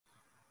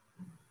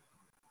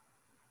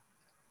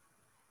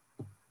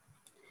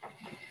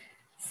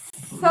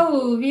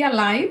So we are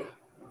live.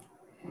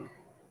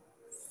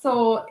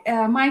 So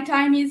my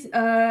time is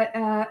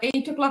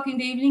 8 o'clock in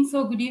the evening.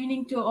 So good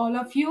evening to all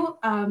of you.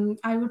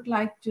 I would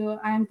like to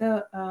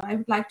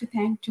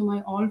thank to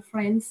my all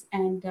friends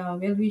and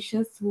well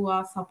wishers who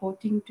are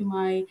supporting to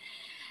my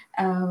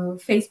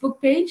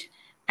Facebook page,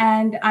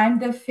 and I'm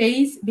the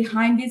face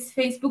behind this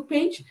Facebook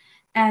page.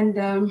 And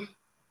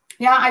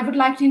yeah, I would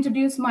like to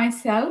introduce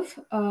myself.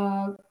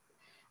 I'm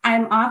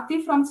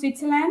Aarti from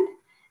Switzerland,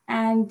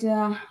 and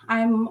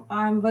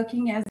I'm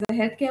working as a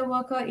healthcare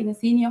worker in a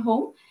senior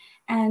home,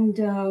 and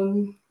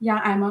yeah,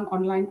 I'm an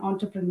online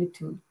entrepreneur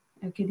too.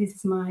 Okay, this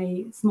is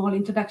my small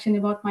introduction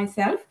about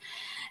myself.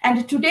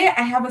 And today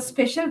I have a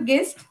special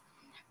guest.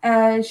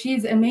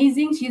 She's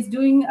amazing. She's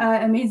doing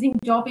an amazing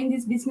job in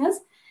this business,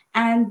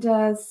 and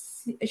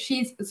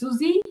she's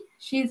Suzie.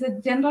 She's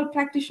a general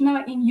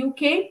practitioner in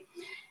UK,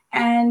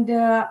 and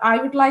I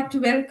would like to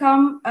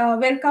welcome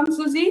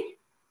Suzie.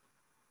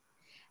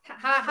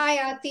 Hi,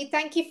 Aarti.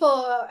 Thank you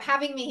for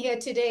having me here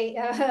today.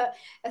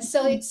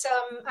 So it's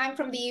I'm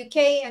from the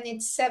UK, and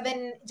it's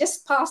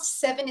just past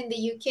 7 in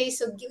the UK.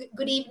 So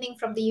good evening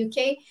from the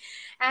UK,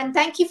 and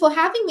thank you for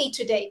having me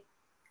today.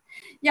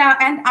 Yeah,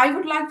 and I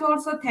would like to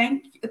also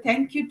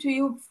thank you to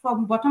you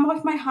from bottom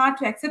of my heart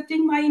to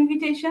accepting my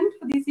invitation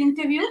for this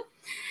interview.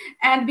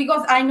 And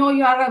because I know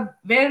you are a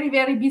very,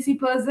 very busy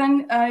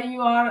person,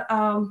 you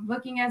are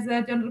working as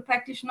a general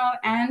practitioner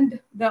and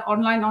the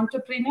online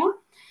entrepreneur.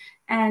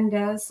 And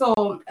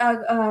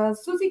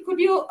Suzie, could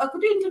you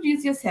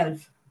introduce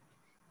yourself?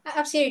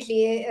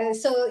 Absolutely.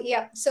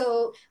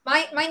 So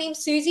my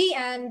name's Suzie,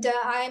 and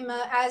I'm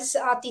as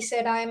Aarti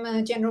said, I'm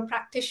a general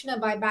practitioner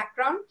by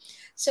background.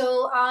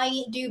 So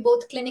I do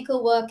both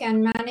clinical work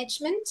and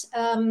management.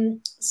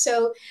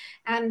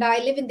 And I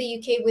live in the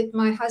UK with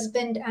my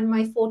husband and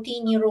my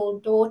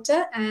 14-year-old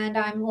daughter, and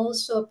I'm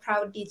also a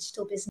proud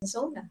digital business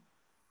owner.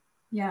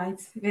 Yeah,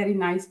 it's very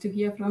nice to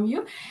hear from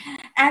you.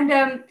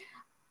 And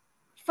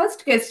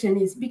first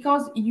question is,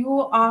 because you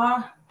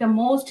are the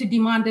most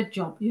demanded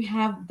job, you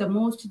have the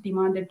most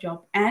demanded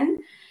job and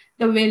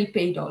the well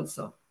paid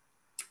also.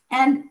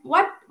 And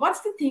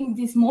what's the thing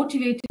this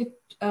motivated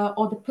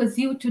or the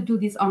pursuit to do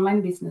this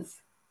online business?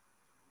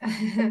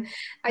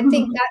 I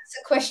think that's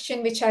a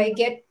question which I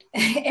get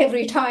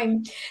every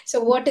time.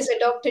 So what is a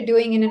doctor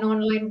doing in an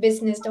online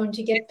business? Don't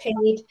you get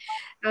paid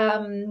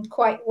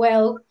quite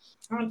well?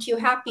 Aren't you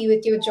happy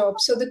with your job?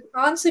 So the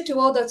answer to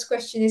all those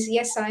questions is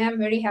yes, I am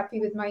very happy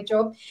with my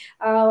job.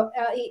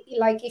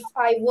 Like if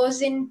I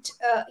wasn't,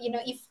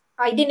 if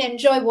I didn't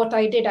enjoy what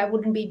I did, I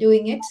wouldn't be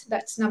doing it.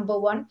 That's number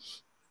one.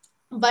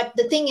 But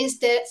the thing is,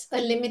 there's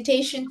a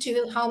limitation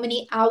to how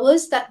many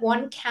hours that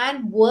one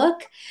can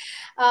work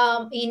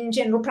in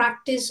general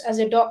practice as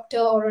a doctor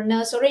or a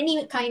nurse or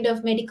any kind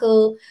of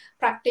medical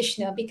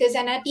practitioner. Because,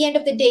 and at the end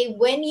of the day,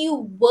 when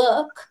you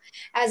work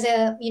as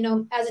a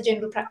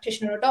general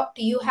practitioner or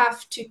doctor, you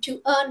have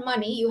to earn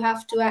money, you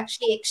have to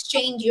actually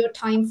exchange your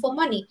time for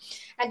money.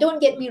 And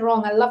don't get me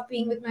wrong, I love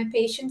being with my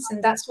patients,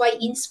 and that's why,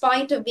 in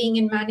spite of being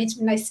in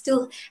management, I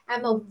still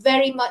am a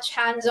very much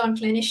hands-on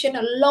clinician.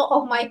 A lot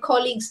of my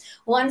colleagues,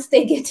 once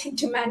they get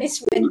into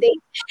management, they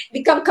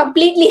become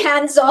completely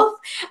hands-off,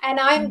 and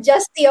I'm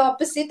just the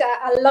opposite.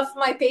 I love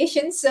my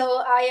patients,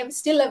 so I am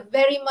still a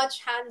very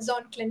much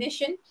hands-on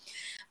clinician.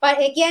 But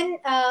again,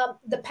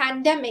 the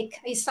pandemic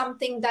is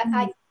something that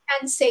I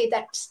can say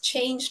that's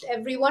changed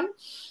everyone.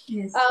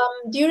 Yes.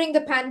 During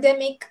the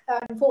pandemic,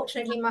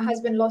 unfortunately, my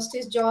husband lost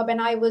his job, and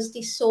I was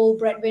the sole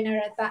breadwinner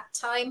at that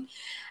time.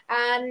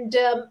 And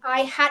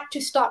I had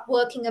to start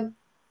working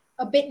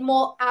a bit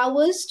more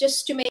hours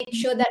just to make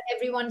sure that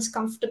everyone's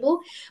comfortable.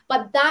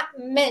 But that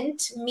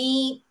meant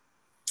me,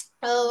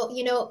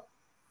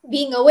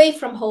 being away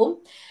from home,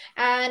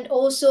 and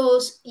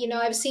also,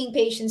 I was seeing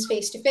patients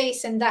face to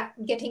face, and that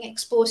getting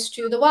exposed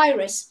to the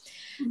virus.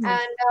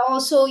 And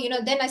also,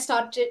 then I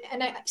started,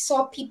 and I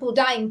saw people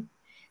dying.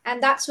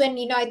 And that's when,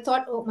 I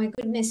thought, oh my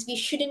goodness, we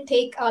shouldn't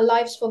take our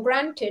lives for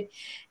granted.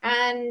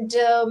 And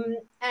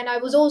I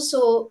was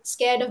also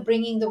scared of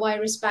bringing the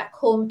virus back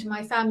home to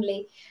my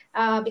family,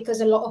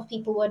 because a lot of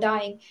people were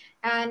dying.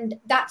 And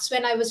that's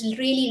when I was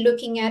really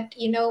looking at,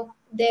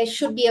 there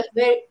should be a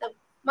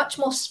much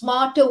more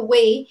smarter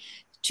way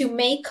to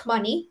make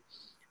money,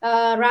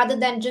 rather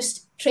than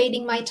just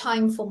trading my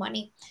time for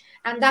money.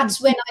 And that's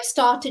when I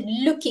started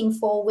looking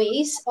for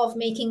ways of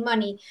making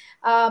money,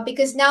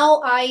 because now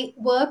I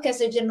work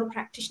as a general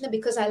practitioner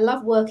because I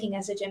love working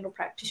as a general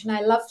practitioner.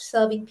 I love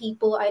serving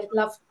people. I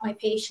love my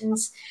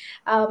patients.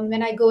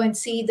 When I go and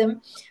see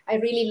them, I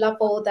really love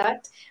all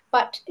that.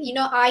 But,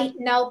 I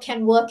now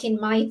can work in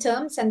my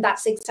terms, and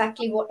that's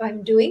exactly what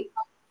I'm doing.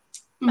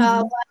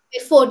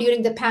 Before,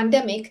 during the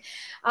pandemic,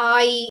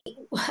 I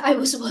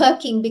was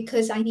working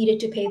because I needed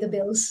to pay the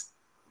bills.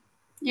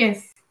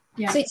 Yes.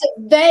 Yeah. So it's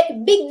a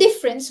very big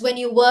difference when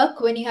you work,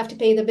 when you have to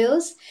pay the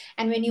bills,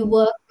 and when you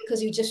work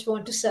because you just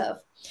want to serve.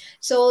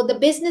 So the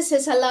business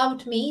has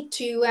allowed me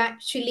to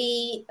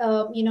actually,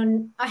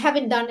 I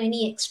haven't done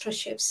any extra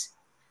shifts.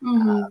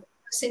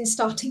 Since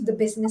starting the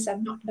business,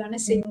 I've not done a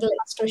single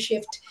extra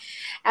shift.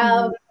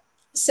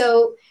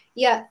 So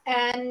yeah,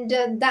 and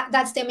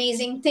that's the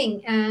amazing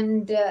thing.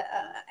 And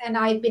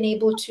I've been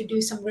able to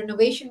do some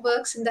renovation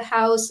works in the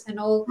house and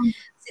all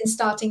since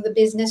starting the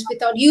business.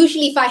 Without,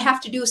 usually if I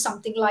have to do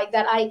something like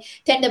that, I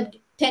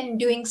tend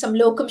doing some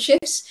locum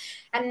shifts,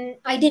 and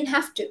I didn't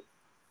have to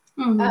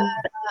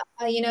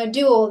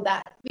do all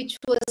that, which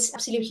was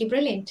absolutely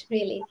brilliant,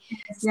 really.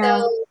 Yeah.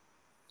 So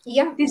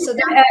yeah, This is so a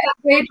that's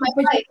great my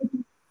life.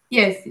 opportunity.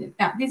 Yes,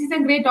 yeah, this is a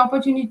great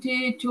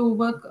opportunity to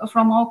work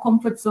from our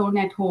comfort zone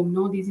at home.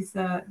 No, this is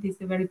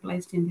very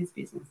blessed in this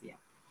business. Yeah.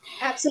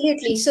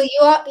 Absolutely. So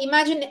you are,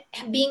 imagine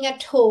being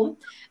at home,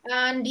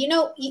 and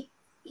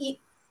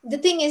the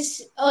thing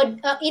is,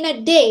 in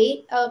a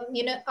day,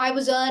 I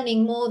was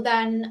earning more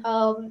than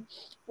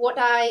what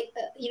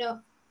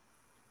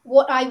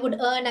what I would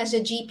earn as a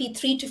GP,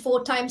 3 to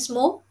 4 times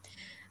more.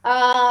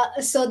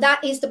 So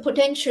that is the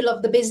potential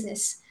of the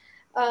business,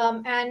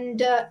 and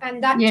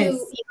that too.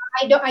 Yes.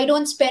 I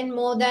don't spend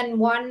more than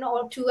 1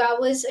 or 2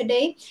 hours a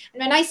day.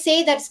 And when I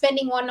say that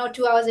spending 1 or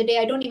 2 hours a day,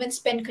 I don't even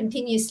spend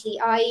continuously.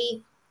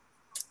 I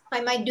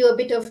might do a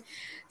bit of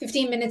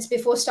 15 minutes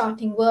before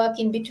starting work.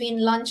 In between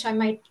lunch, I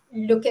might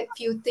look at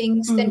few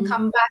things, then Mm.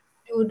 come back,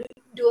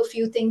 do a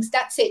few things.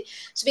 That's it.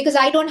 So because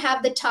I don't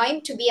have the time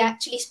to be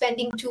actually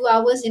spending 2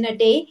 hours in a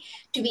day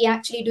to be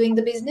actually doing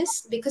the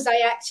business, because I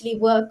actually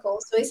work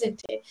also,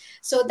 isn't it?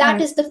 So that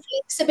Right. is the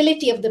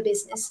flexibility of the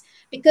business,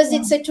 because Yeah.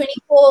 it's a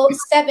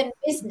 24/7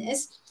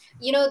 business.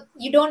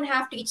 You don't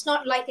have to, it's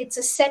not like it's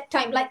a set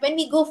time. Like when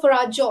we go for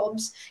our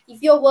jobs,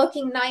 if you're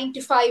working 9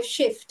 to 5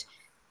 shift,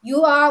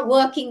 you are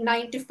working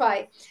 9 to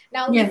 5.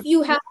 Now, Yes. if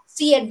you have to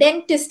see a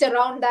dentist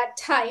around that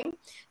time,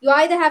 you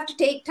either have to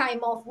take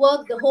time off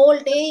work the whole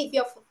day. If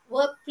your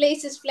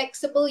workplace is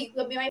flexible, you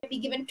might be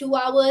given 2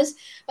 hours,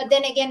 but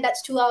then again,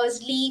 that's 2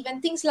 hours leave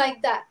and things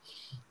like that.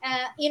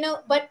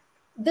 But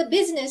the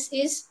business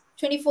is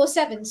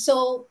 24/7.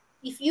 So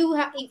if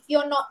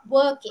you're not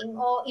working,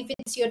 or if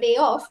it's your day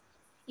off,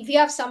 if you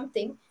have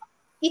something,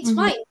 it's Mhm.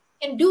 fine. You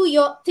can do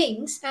your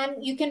things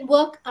and you can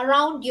work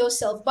around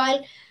yourself.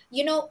 While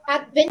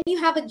when you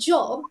have a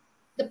job,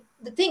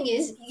 the thing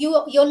is,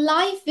 your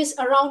life is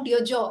around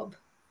your job.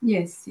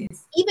 Yes.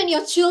 Yes. Even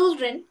your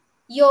children,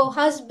 your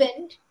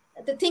husband,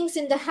 the things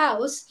in the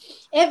house,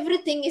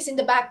 everything is in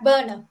the back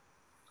burner.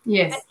 And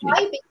Yes. Yes.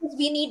 why? Because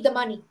we need the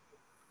money.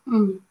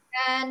 Mm.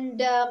 And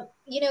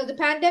the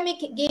pandemic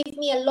gave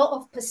me a lot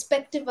of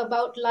perspective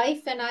about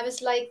life, and I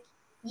was like,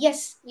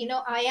 yes,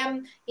 I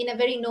am in a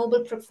very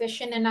noble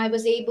profession, and I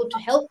was able to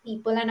help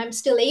people, and I'm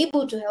still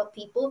able to help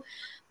people.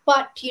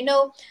 But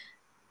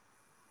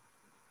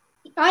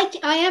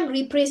I am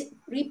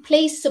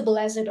replaceable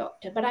as a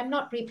doctor, but I'm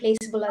not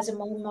replaceable as a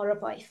mom or a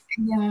wife.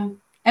 Yeah.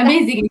 That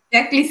Amazing.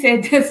 Exactly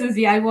said,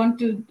 Susie. I want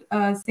to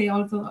say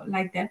also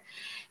like that,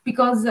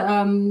 because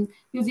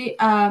you see,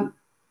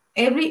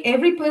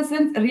 every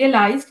person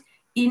realized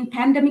in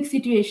pandemic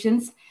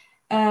situations,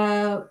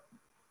 uh,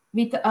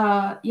 with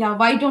yeah,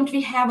 why don't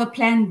we have a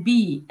plan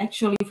B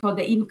actually for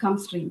the income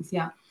streams?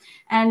 Yeah.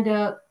 And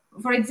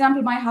for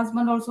example, my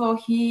husband also,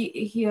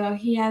 he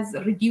has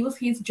reduced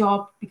his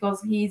job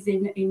because he's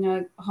in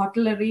a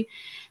hotelery.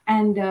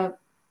 And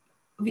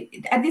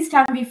at this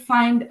time we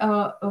find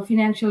a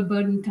financial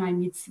burden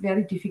time. It's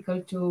very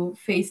difficult to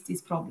face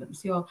these problems.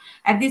 So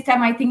at this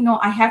time I think, no,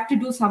 I have to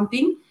do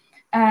something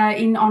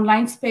in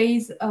online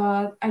space.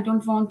 I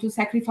don't want to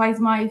sacrifice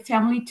my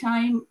family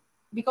time,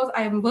 because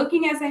I am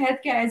working as a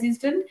healthcare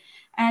assistant,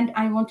 and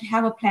I want to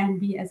have a plan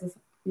B as a,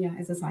 yeah,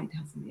 as a side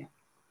hustle. Yeah.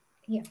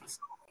 Yeah.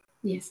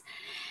 Yes.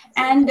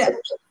 Absolutely. And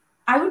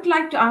I would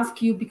like to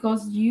ask you,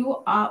 because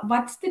you are,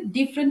 what's the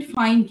different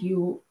find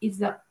you is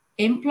the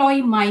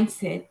employee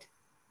mindset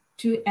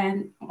to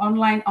an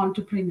online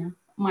entrepreneur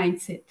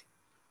mindset?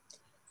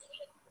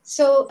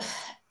 So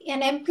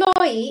an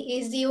employee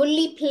is the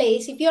only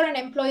place, if you're an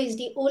employee, is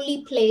the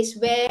only place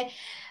where,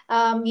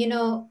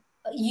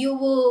 you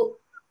will,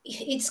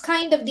 it's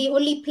kind of the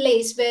only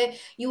place where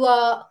you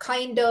are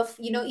kind of,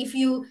 if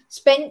you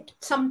spend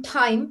some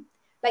time,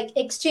 like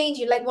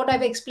exchange, like what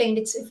I've explained,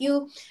 it's if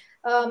you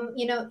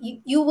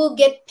will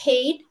get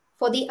paid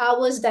for the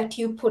hours that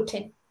you put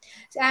in.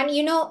 And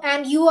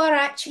you are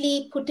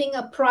actually putting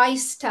a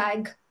price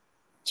tag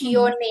to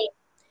your Mhm. name,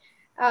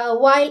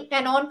 while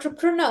an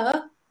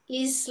entrepreneur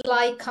is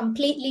like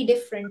completely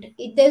different.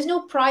 There's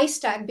no price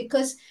tag,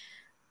 because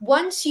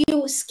once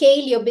you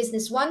scale your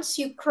business, once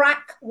you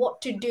crack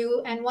what to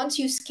do, and once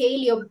you scale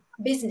your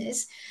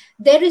business,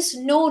 there is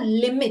no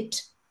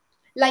limit.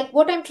 Like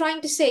what I'm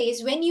trying to say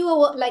is, when you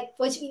are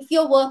if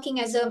you're working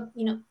as a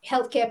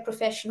healthcare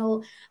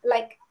professional,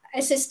 like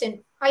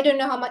assistant, I don't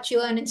know how much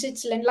you earn in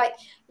Switzerland. Like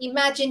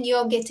imagine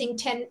you're getting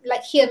 10,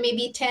 like here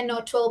maybe 10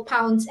 or 12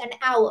 pounds an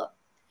hour.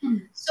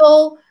 Mm.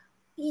 So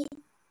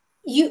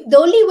the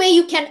only way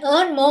you can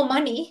earn more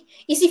money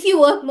is if you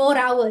work more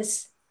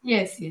hours.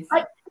 Yes, yes.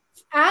 But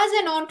as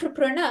an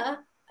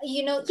entrepreneur,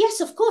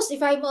 yes, of course,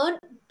 if I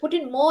put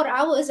in more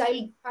hours,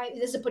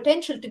 there's a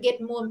potential to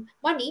get more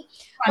money.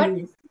 But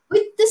Funny. Yes.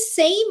 with the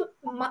same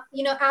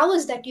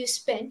hours that you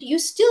spend, you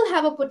still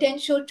have a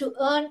potential to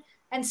earn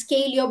and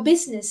scale your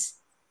business.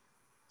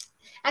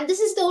 And this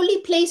is the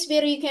only place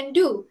where you can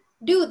do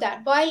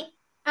that. While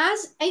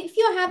as if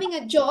you're having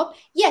a job,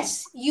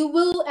 yes, you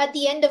will at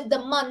the end of the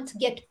month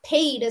get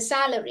paid a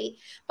salary.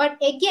 But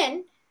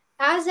again,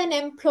 as an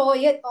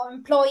employer or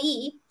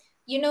employee,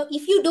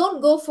 if you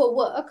don't go for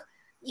work,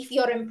 if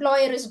your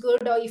employer is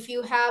good, or if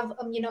you have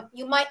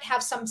you might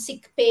have some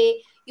sick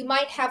pay, you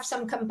might have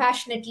some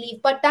compassionate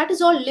leave, but that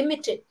is all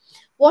limited.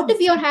 What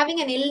if you're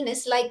having an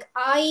illness? Like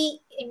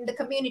in the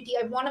community,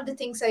 one of the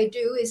things I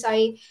do is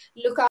I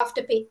look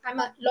after I'm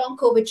a long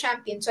COVID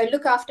champion, so I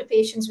look after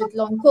patients with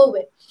long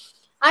COVID.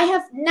 I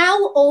have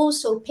now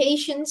also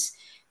patients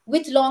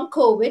with long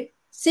COVID.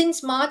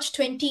 Since March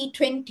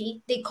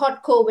 2020 they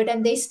caught COVID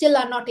and they still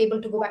are not able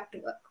to go back to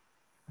work.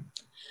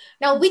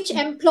 Now, which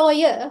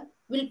employer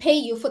will pay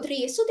you for 3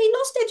 years? So they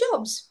lost their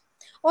jobs,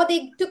 or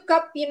they took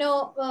up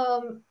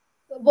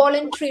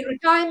voluntary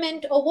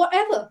retirement or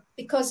whatever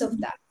because of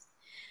that.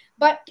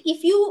 But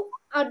if you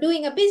are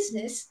doing a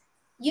business,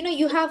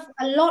 you have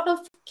a lot of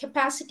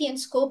capacity and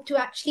scope to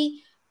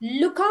actually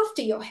look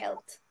after your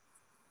health.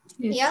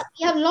 Yes. Yeah,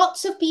 we have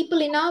lots of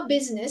people in our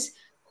business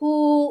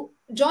who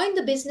joined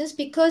the business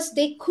because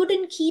they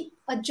couldn't keep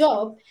a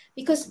job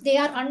because they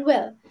are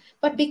unwell.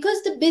 But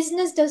because the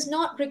business does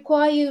not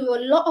require you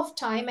a lot of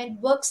time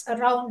and works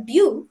around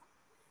you,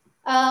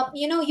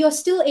 you're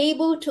still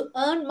able to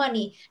earn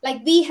money.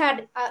 Like we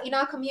had in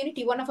our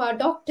community, one of our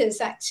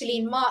doctors actually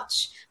in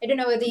March, I don't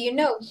know whether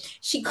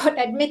she got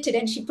admitted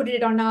and she put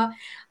it on our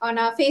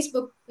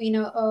Facebook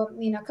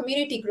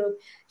community group.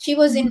 She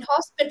was in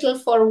hospital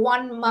for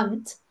 1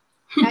 month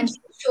and she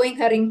was showing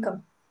her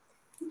income.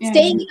 Yeah,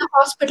 Staying in a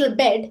hospital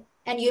bed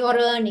and you're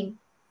earning.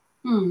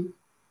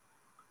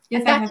 Yes,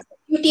 and that's the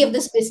beauty of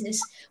this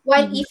business.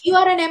 While if you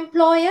are an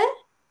employee,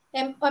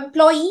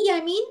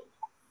 I mean,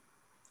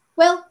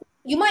 well,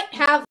 you might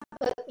have,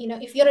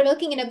 if you're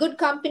working in a good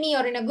company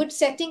or in a good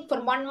setting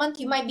for 1 month,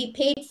 you might be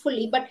paid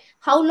fully, but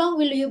how long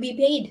will you be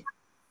paid?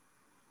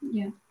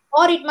 Yeah.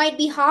 Or it might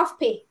be half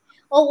pay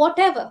or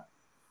whatever,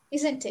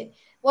 isn't it?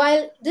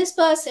 While this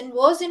person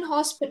was in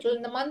hospital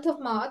in the month of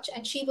March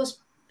and she was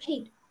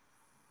paid.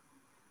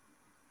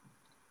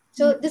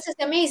 So this is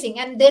amazing.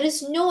 And there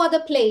is no other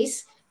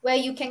place where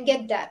you can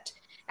get that.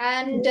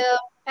 And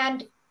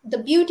the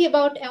beauty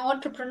about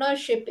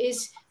entrepreneurship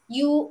is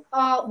you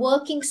are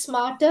working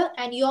smarter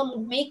and you're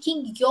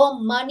making your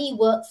money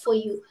work for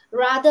you,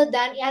 rather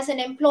than as an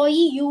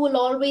employee, you will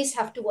always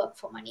have to work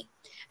for money.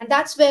 And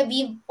that's where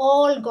we've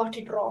all got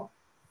it wrong.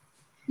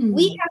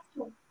 We have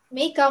to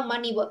make our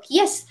money work.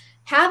 Yes,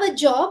 have a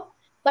job,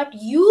 but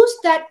use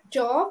that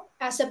job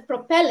as a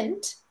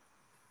propellant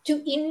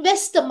to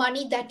invest the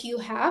money that you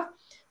have,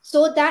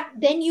 so that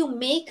then you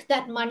make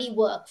that money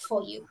work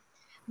for you.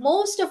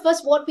 Most of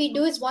us, what we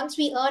do is once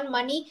we earn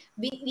money,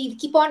 we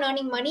keep on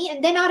earning money,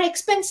 and then our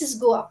expenses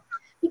go up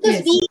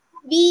because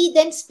we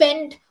then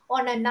spend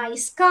on a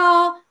nice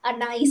car, a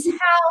nice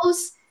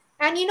house,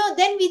 and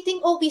then we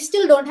think, oh, we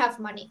still don't have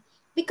money,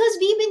 because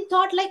we've been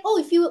taught like, oh,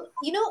 if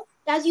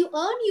as you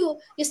earn,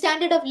 your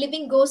standard of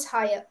living goes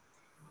higher.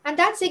 And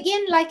that's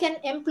again like an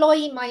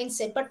employee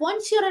mindset. But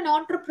once you're an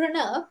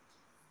entrepreneur,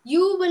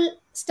 you will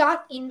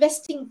start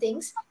investing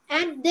things,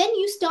 and then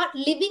you start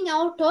living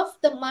out of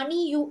the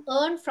money you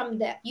earn from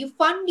there. You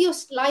fund your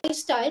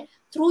lifestyle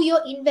through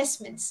your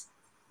investments.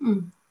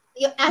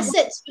 Your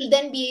assets will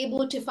then be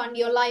able to fund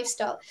your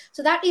lifestyle.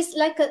 So that is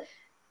like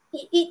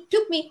it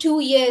took me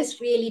 2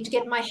 years really to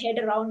get my head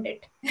around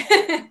it.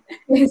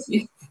 Yes.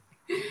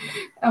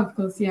 Of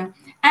course, yeah.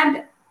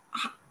 And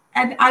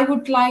I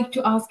would like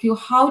to ask you,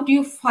 how do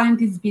you find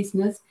this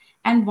business,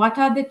 and what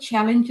are the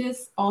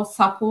challenges or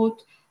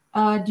support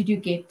did you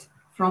get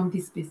from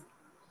this business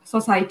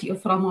society or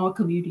from our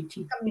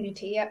community?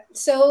 Yeah.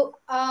 So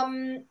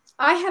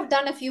I have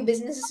done a few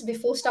businesses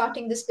before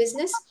starting this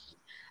business.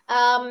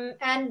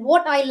 And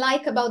what I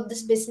like about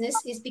this business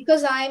is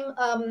because I'm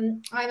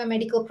a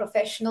medical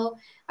professional.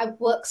 I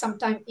work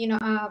sometimes,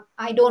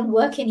 I don't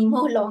work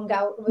anymore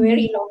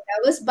very long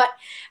hours, but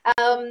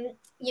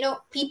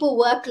people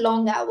work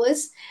long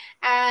hours,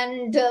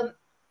 and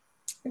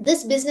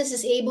this business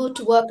is able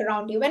to work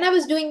around you. When I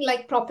was doing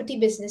like property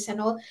business and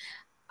all,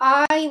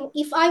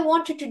 if I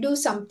wanted to do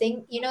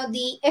something,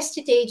 the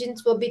estate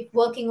agents were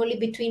working only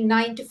between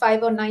 9 to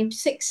 5 or 9 to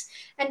 6.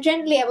 And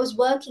generally I was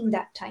working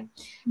that time.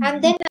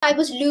 And then I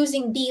was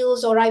losing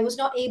deals, or I was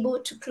not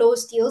able to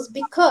close deals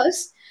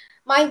because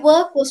my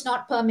work was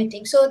not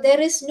permitting. So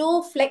there is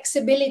no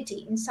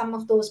flexibility in some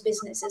of those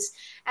businesses.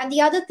 And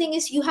the other thing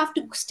is you have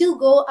to still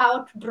go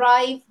out,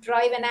 drive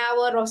an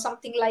hour or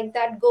something like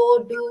that,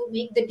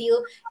 make the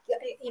deal,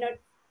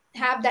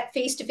 have that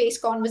face-to-face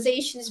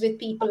conversations with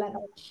people and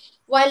all.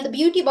 While the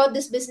beauty about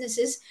this business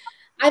is,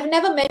 I've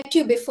never met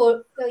you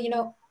before,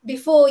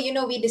 before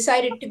we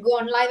decided to go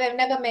on live. I've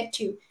never met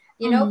you,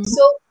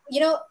 So,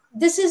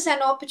 this is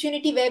an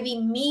opportunity where we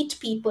meet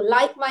people,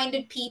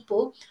 like-minded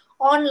people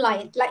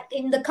online, like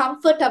in the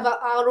comfort of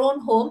our own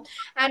home,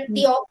 and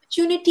the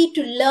opportunity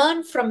to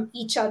learn from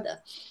each other.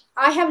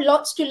 I have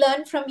lots to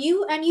learn from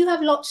you, and you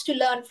have lots to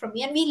learn from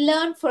me, and we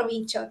learn from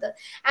each other.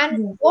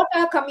 And Yes. what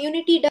our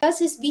community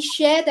does is we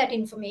share that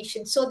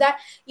information so that,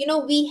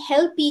 we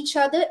help each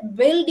other,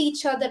 build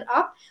each other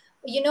up,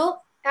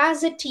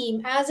 as a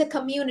team, as a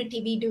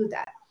community, we do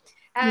that.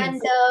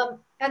 And Yes.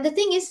 and the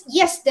thing is,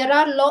 yes, there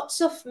are lots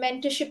of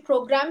mentorship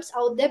programs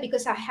out there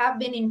because I have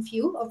been in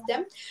few of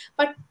them,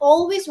 but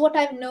always what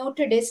I've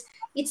noted is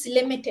it's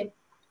limited.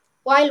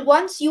 While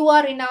once you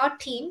are in our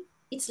team,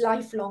 it's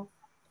lifelong,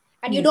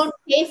 and you Yes. don't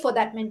pay for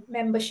that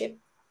membership.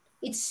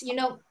 It's,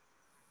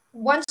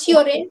 once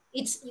you're in,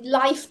 it's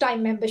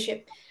lifetime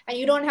membership, and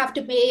you don't have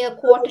to pay a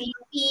quarterly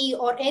fee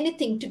or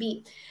anything to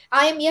be.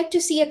 I am yet to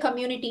see a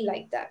community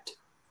like that.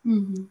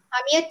 Mm-hmm.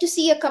 I'm yet to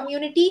see a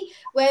community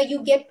where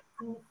you get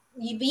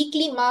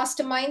weekly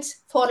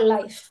masterminds for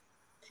life.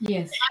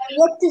 Yes. I'm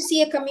yet to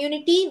see a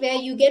community where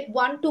you get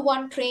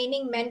one-to-one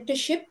training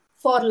mentorship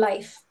for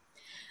life.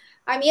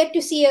 I'm yet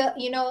to see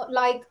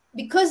like,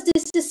 because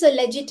this is a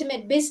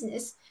legitimate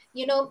business,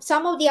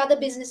 some of the other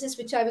businesses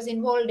which I was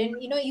involved in,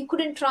 you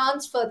couldn't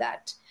transfer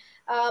that.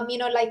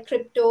 Like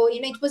crypto,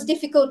 it was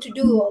difficult to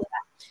do all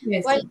that.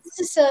 Yes. While Yes. this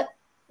is a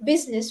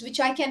business which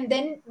I can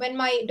then, when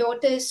my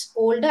daughter is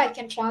older, I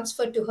can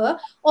transfer to her,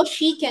 or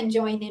she can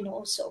join in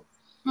also.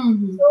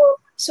 Mm-hmm.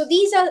 So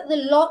these are the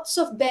lots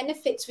of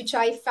benefits which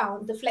I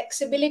found: the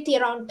flexibility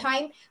around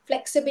time,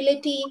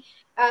 flexibility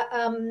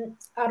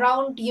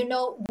around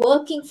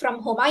working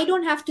from home. I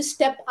don't have to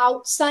step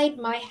outside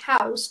my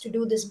house to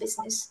do this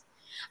business.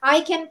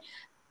 I can,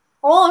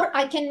 or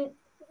I can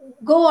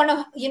go on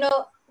a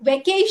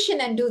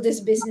vacation and do this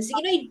business.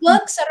 It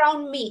works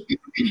around me.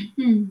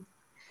 Mm-hmm.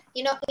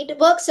 It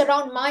works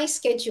around my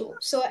schedule.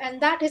 So, and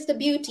that is the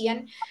beauty.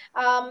 And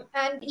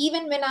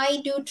even when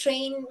I do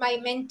train my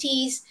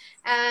mentees,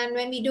 and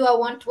when we do our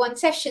one-to-one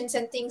sessions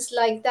and things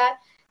like that,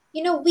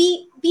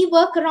 we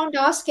work around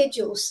our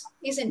schedules,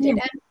 isn't it?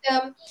 Yes.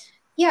 And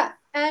yeah,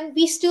 and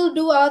we still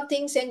do our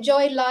things,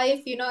 enjoy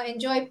life,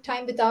 enjoy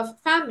time with our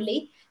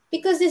family,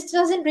 because this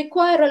doesn't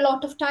require a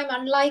lot of time,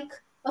 unlike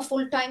a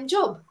full-time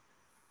job.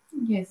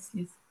 Yes.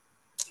 Yes.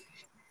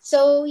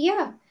 So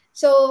yeah,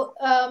 so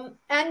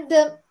and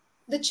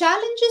the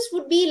challenges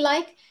would be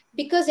like,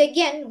 because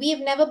again, we have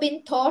never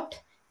been taught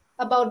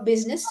about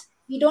business.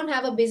 We don't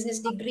have a business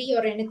degree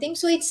or anything,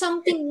 so it's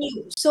something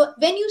new. So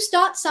when you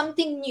start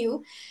something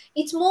new,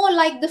 it's more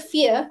like the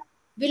fear: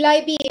 will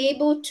I be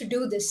able to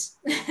do this?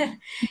 you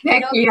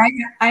know Exactly.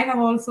 I have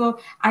also,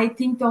 I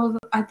think also,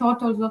 I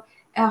thought also,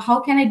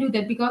 how can I do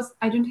that? Because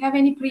I don't have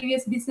any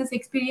previous business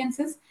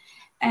experiences.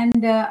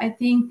 And I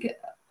think,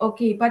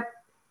 okay, but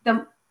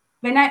the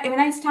when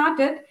I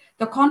started,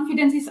 the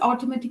confidence is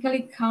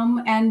automatically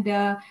come. And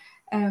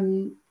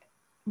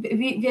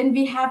when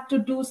we have to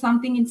do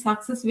something in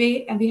success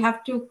way, and we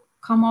have to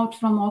come out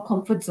from our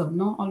comfort zone,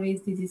 no,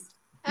 always this is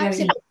very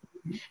Absolutely.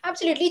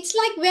 Absolutely. It's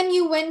like when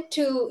you went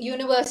to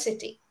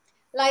university.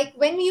 Like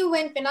when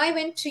I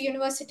went to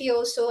university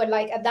also,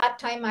 like at that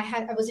time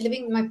I was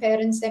living with my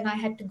parents, and I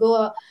had to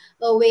go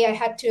away. I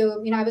had to,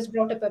 I was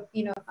brought up,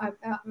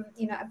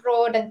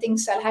 abroad and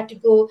things. I had to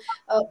go,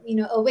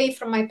 away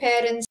from my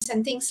parents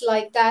and things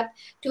like that,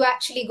 to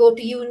actually go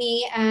to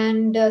uni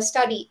and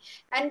study.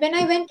 And when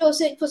I went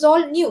also, it was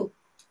all new.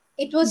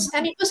 It was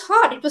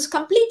hard. It was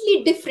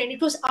completely different.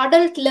 It was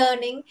adult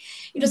learning.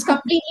 It was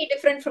completely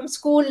different from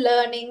school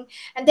learning.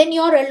 And then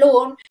you're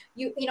alone,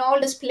 all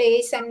this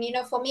place. And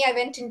for me, I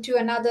went into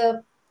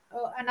another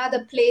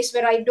place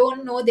where I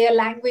don't know their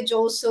language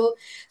also.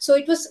 So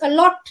it was a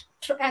lot.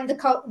 And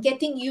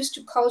getting used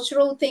to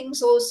cultural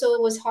things also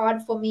was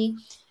hard for me.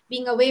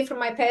 Being away from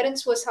my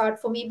parents was hard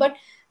for me. But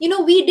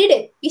we did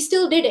it. We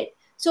still did it.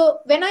 So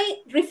when I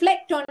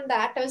reflect on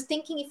that, I was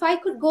thinking, if I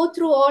could go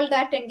through all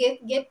that and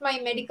get my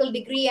medical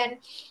degree,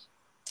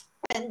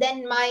 and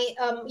then my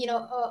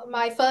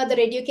my further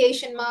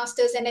education,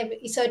 masters and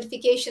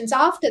certifications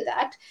after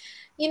that,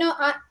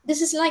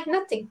 this is like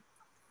nothing.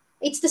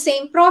 It's the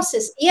same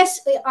process. Yes,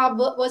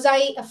 was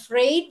I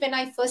afraid when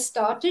I first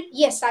started?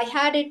 Yes, I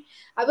had it.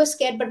 I was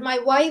scared, but my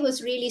why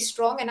was really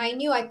strong, and I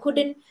knew I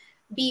couldn't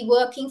be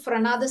working for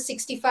another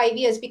 65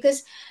 years,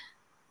 because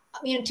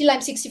till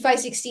I'm 65,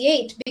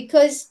 68.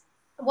 Because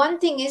one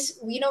thing is,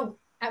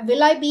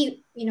 will I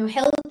be,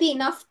 healthy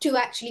enough to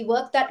actually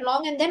work that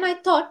long? And then I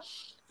thought,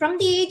 from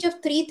the age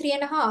of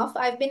 3.5,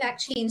 I've been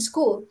actually in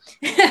school.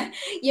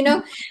 you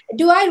know,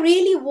 do I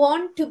really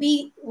want to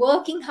be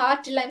working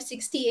hard till I'm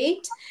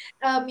 68?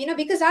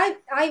 Because I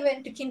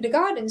went to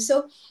kindergarten.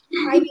 So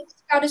I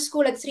started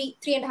school at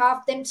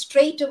 3.5. Then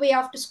straight away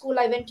after school,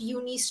 I went to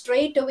uni.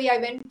 Straight away, I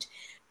went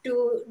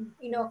to,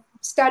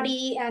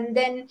 study, and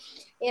then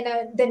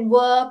then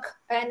work.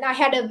 And I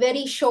had a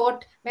very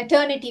short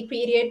maternity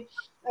period.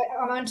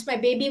 Once my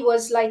baby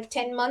was like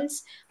 10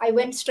 months, I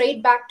went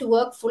straight back to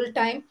work full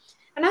time.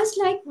 And I was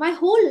like, my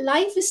whole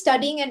life is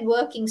studying and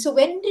working. So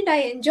when did I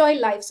enjoy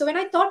life? So when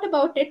I thought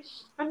about it,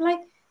 I'm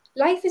like,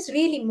 life is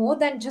really more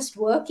than just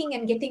working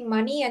and getting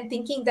money and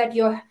thinking that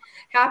you're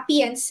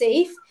happy and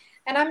safe.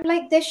 And I'm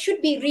like, there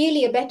should be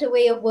really a better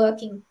way of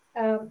working.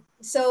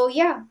 So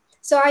yeah.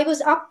 So I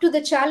was up to the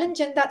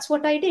challenge, and that's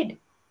what I did.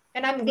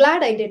 And I'm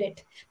glad I did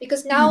it,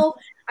 because now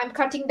I'm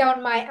cutting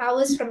down my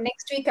hours. From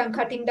next week, I'm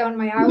cutting down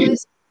my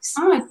hours. It's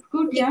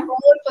good, Looking yeah.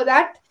 forward for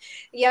that.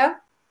 Yeah.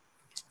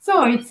 So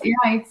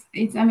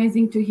it's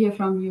amazing to hear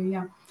from you,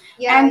 yeah.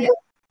 Yeah, And yeah.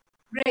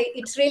 Right.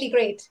 It's really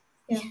great.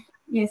 Yeah.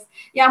 yes,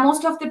 yeah.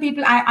 Most of the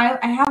people,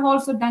 I have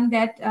also done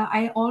that.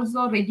 I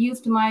also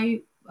reduced my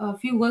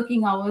few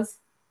working hours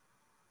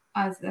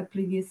as a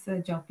previous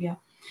job, yeah.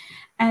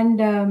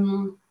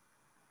 And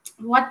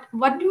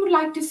what do you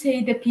like to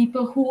say the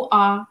people who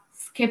are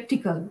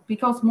skeptical?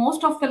 Because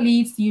most of the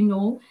leads,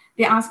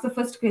 they ask the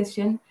first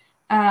question,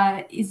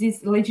 is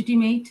this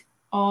legitimate?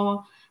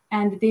 Or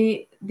and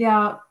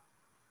they're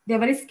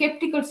very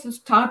skeptical to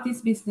start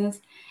this business,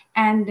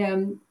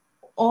 and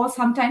or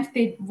sometimes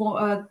they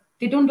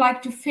don't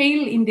like to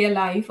fail in their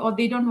life, or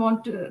they don't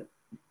want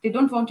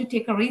to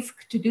take a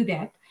risk to do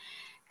that.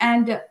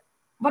 And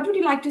what would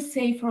you like to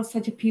say for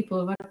such a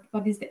people?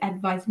 What is the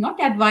advice?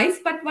 Not advice,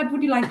 but what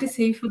would you like to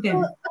say for So,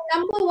 them?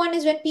 number one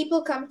is when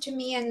people come to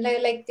me and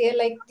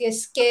they're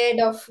scared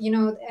of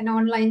an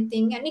online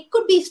thing, and it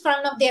could be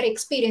from of their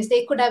experience.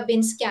 They could have been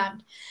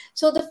scammed.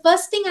 So the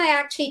first thing I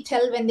actually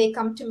tell when they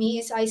come to me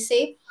is I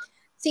say,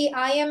 see,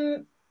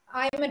 I'm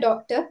a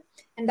doctor,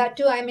 and that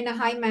too I'm in a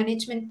high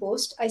management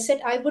post. I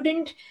said I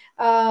wouldn't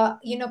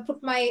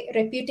put my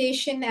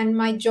reputation and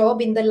my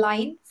job in the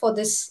line for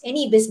this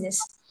any business,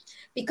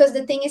 because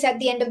the thing is, at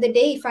the end of the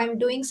day, if I'm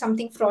doing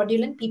something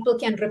fraudulent, people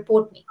can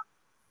report me.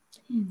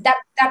 That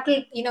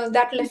will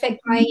affect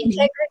my Absolutely.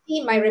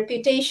 integrity, my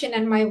reputation,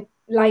 and my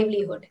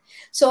livelihood.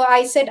 So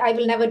I said I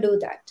will never do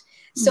that.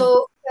 Mm.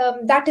 So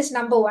that is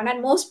number one.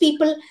 And most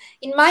people,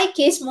 in my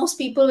case, most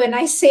people, when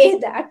I say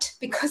that,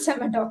 because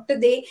I'm a doctor,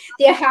 they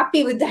are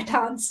happy with that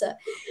answer.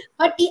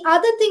 But the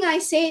other thing I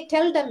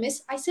tell them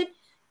is, I said,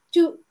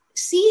 to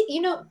see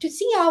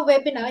our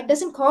webinar, it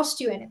doesn't cost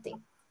you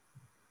anything.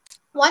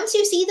 Once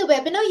you see the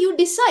webinar, you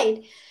decide.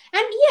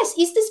 And yes,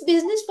 is this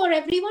business for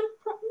everyone?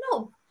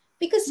 No,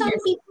 because some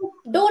Yes. people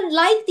don't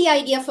like the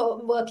idea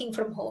for working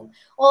from home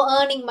or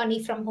earning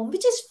money from home,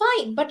 which is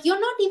fine. But you're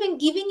not even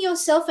giving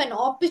yourself an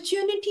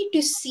opportunity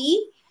to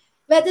see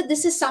whether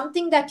this is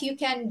something that you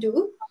can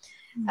do.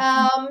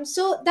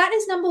 So that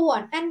is number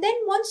one. And then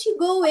once you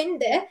go in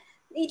there,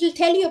 it'll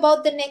tell you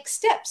about the next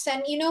steps,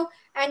 and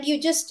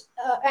you just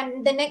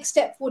and the next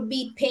step would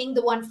be paying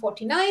the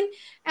 149.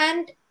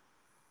 And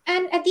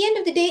at the end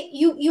of the day,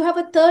 you have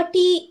a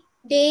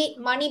 30-day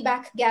money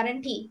back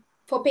guarantee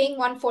for paying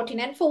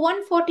 149. For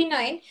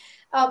 149,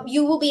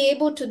 you will be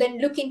able to then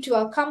look into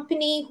our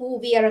company, who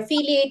we are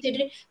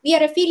affiliated. We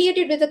are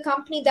affiliated with a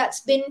company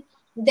that's been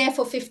there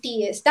for 50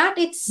 years. That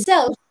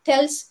itself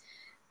tells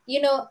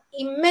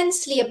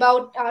immensely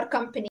about our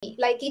company.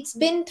 Like, it's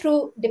been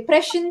through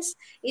depressions,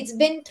 it's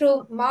been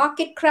through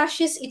market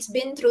crashes, it's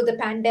been through the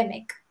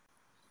pandemic.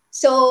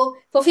 So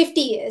for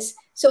 50 years.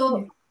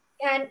 Yes.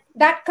 And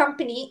that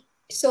company,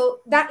 so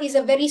that is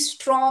a very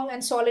strong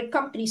and solid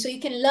company. So you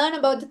can learn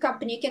about the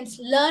company, you can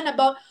learn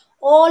about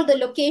all the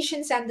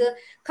locations and the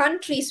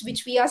countries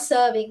which we are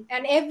serving.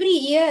 And every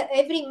year,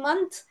 every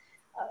month,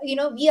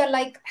 we are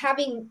like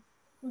having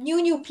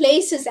new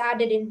places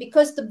added in,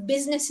 because the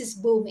business is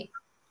booming.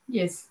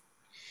 Yes.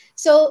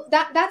 So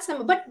that's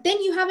number. But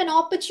then you have an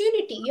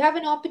opportunity. You have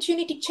an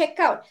opportunity to check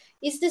out,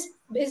 is this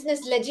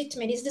business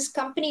legitimate? Is this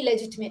company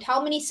legitimate?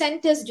 How many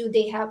centers do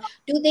they have?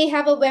 Do they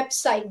have a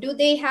website? Do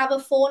they have a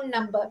phone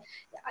number?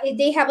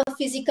 They have a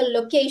physical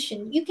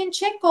location? You can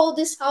check all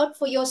this out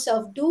for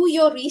yourself. Do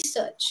your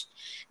research.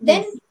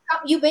 Then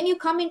Yes. when you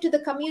come into the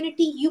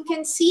community, you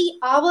can see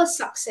our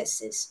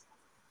successes.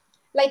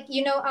 Like,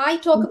 I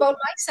talk about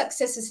my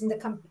successes in the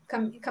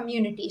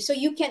community, so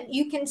you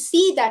can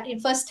see that in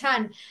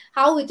firsthand,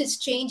 how it is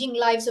changing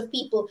lives of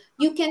people.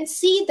 You can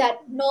see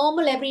that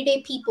normal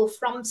everyday people,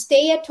 from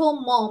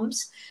stay-at-home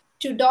moms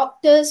to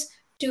doctors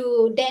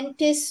to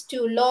dentists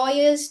to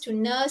lawyers to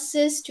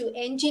nurses to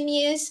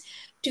engineers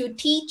to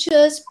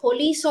teachers,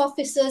 police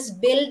officers,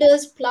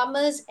 builders,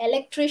 plumbers,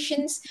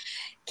 electricians,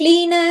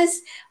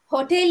 cleaners,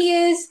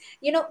 hoteliers,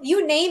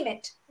 you name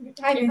it.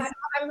 I'm, Yes.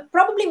 I'm, I'm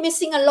probably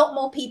missing a lot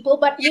more people,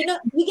 but you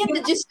get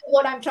the gist of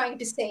what I'm trying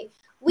to say.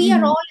 We are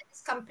Mhm. all in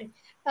this company,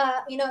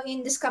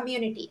 in this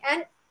community,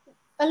 and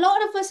a lot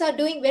of us are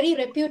doing very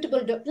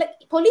reputable, like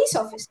police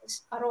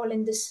officers are all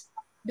in this,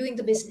 doing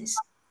the business.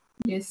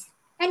 Yes.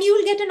 And you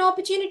will get an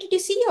opportunity to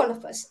see all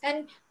of us.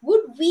 And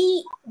would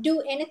we do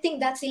anything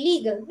that's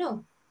illegal?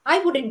 No, I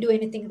wouldn't do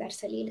anything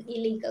that's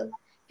illegal,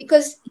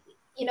 because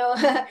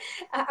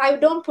I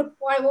don't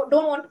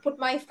want to put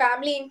my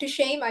family into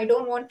shame. I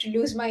don't want to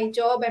lose my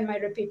job and my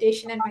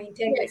reputation and my Yes.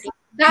 integrity.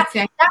 That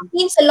Exactly.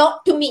 means a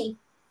lot to me,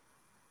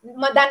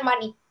 than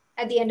money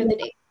at the end of the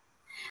day.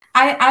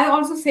 I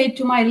also say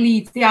to my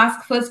leads, they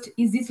ask first,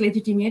 is this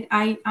legitimate?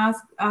 I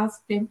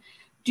ask them,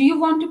 do you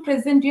want to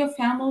present your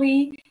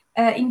family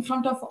in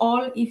front of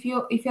all if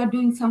you're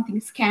doing something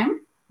scam?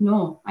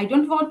 No, I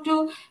don't want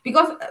to,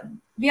 because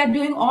we are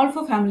doing all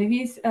for family. We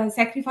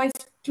sacrifice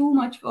too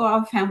much for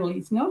our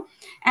families, no?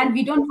 And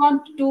we don't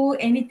want to do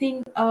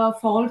anything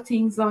false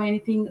things or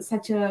anything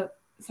such a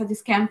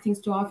scam things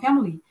to our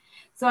family.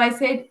 So I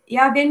said,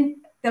 yeah,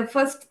 then the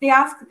first they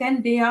ask,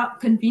 then they are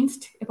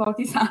convinced about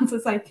these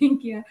answers, I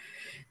think, yeah,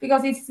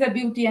 because it's the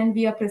beauty and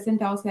we are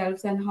present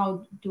ourselves and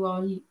how do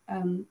our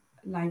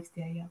lives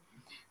there, yeah.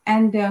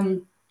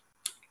 And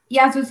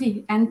yeah,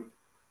 Susie, and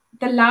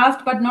the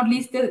last but not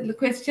least, the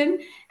question,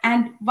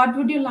 and what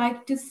would you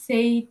like to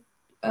say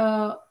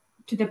to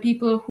the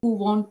people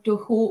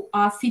who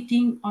are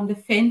sitting on the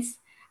fence?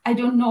 I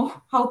don't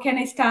know, how can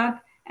I start,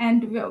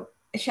 and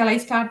shall I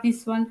start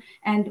this one,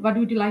 and what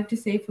would you like to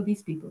say for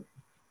these people?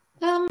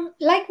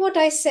 Like what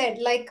I said,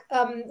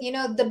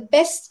 the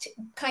best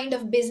kind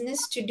of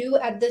business to do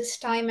at this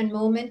time and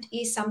moment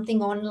is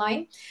something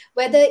online,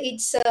 whether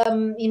it's,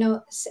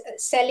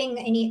 selling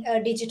any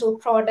digital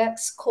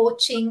products,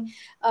 coaching,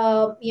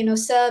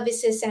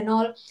 services and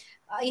all.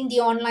 In the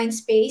online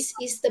space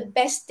is the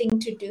best thing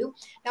to do.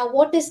 Now,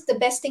 what is the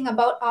best thing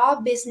about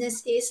our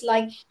business is,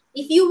 like,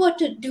 if you were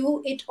to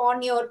do it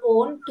on your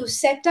own, to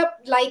set up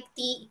like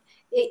the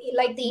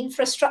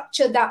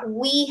infrastructure that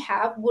we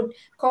have would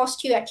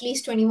cost you at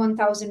least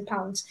 21,000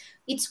 pounds.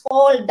 It's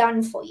all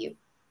done for you.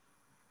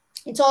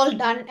 It's all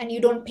done, and you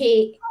don't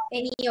pay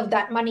any of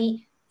that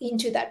money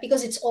into that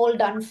because it's all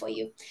done for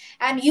you.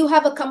 And you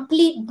have a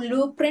complete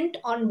blueprint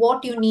on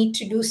what you need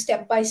to do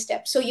step by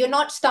step. So you're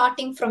not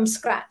starting from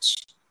scratch.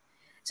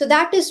 So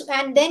that is,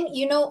 and then,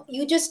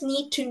 you just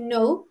need to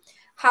know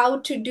how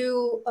to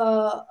do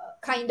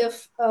kind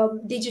of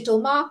digital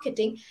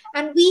marketing.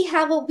 And we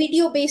have a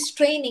video based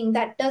training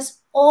that does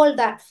all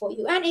that for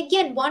you. And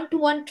again,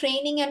 one-to-one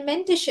training and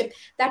mentorship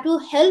that will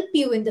help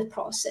you in the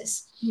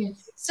process.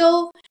 Yes.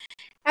 So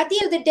at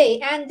the end of the day,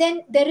 and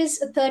then there is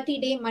a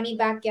 30-day money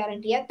back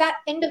guarantee. At that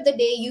end of the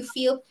day, you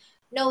feel,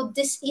 no,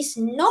 this is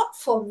not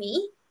for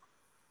me,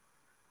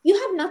 you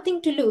have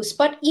nothing to lose.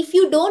 But if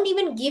you don't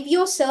even give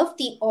yourself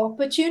the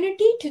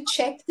opportunity to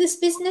check this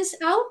business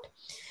out,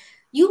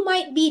 you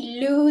might be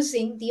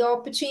losing the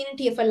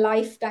opportunity of a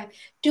lifetime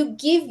to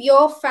give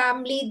your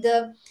family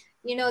the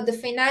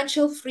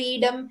financial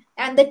freedom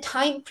and the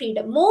time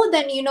freedom. More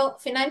than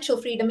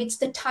financial freedom, it's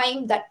the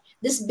time that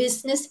this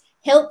business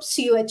helps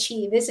you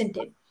achieve, isn't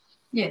it?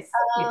 Yes.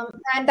 Yes.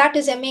 And that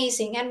is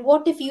amazing. And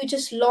what if you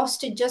just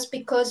lost it just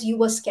because you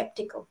were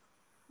skeptical?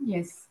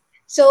 Yes.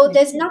 So Yes.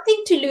 there's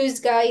nothing to lose,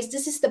 guys.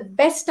 This is the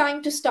best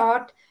time to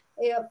start,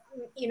 a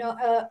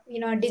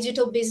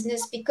digital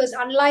business, because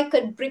unlike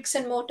a bricks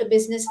and mortar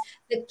business,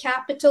 the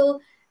capital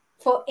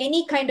for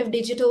any kind of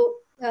digital,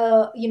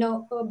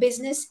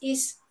 business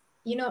is,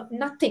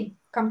 nothing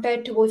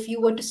compared to if you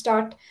were to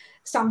start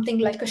something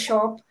like a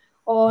shop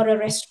or a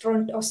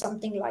restaurant or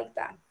something like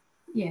that.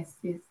 Yes.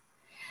 Yes.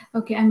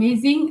 Okay,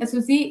 amazing,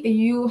 Susie.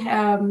 You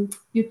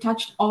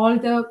touched all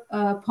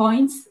the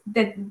points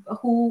that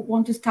who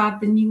want to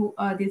start the new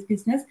this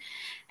business,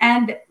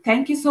 and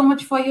thank you so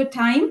much for your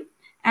time.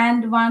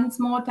 And once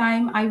more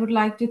time, I would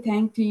like to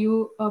thank to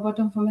you,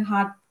 bottom from my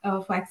heart,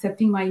 for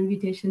accepting my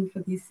invitation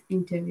for this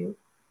interview.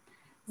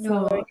 No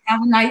So worries.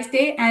 have a nice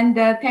day, and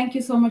thank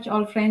you so much,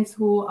 all friends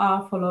who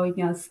are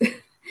following us.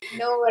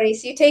 No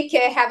worries. You take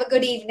care. Have a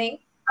good evening.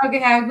 Okay,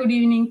 have a good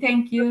evening.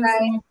 Thank you so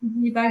Bye.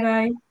 much. Bye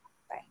bye.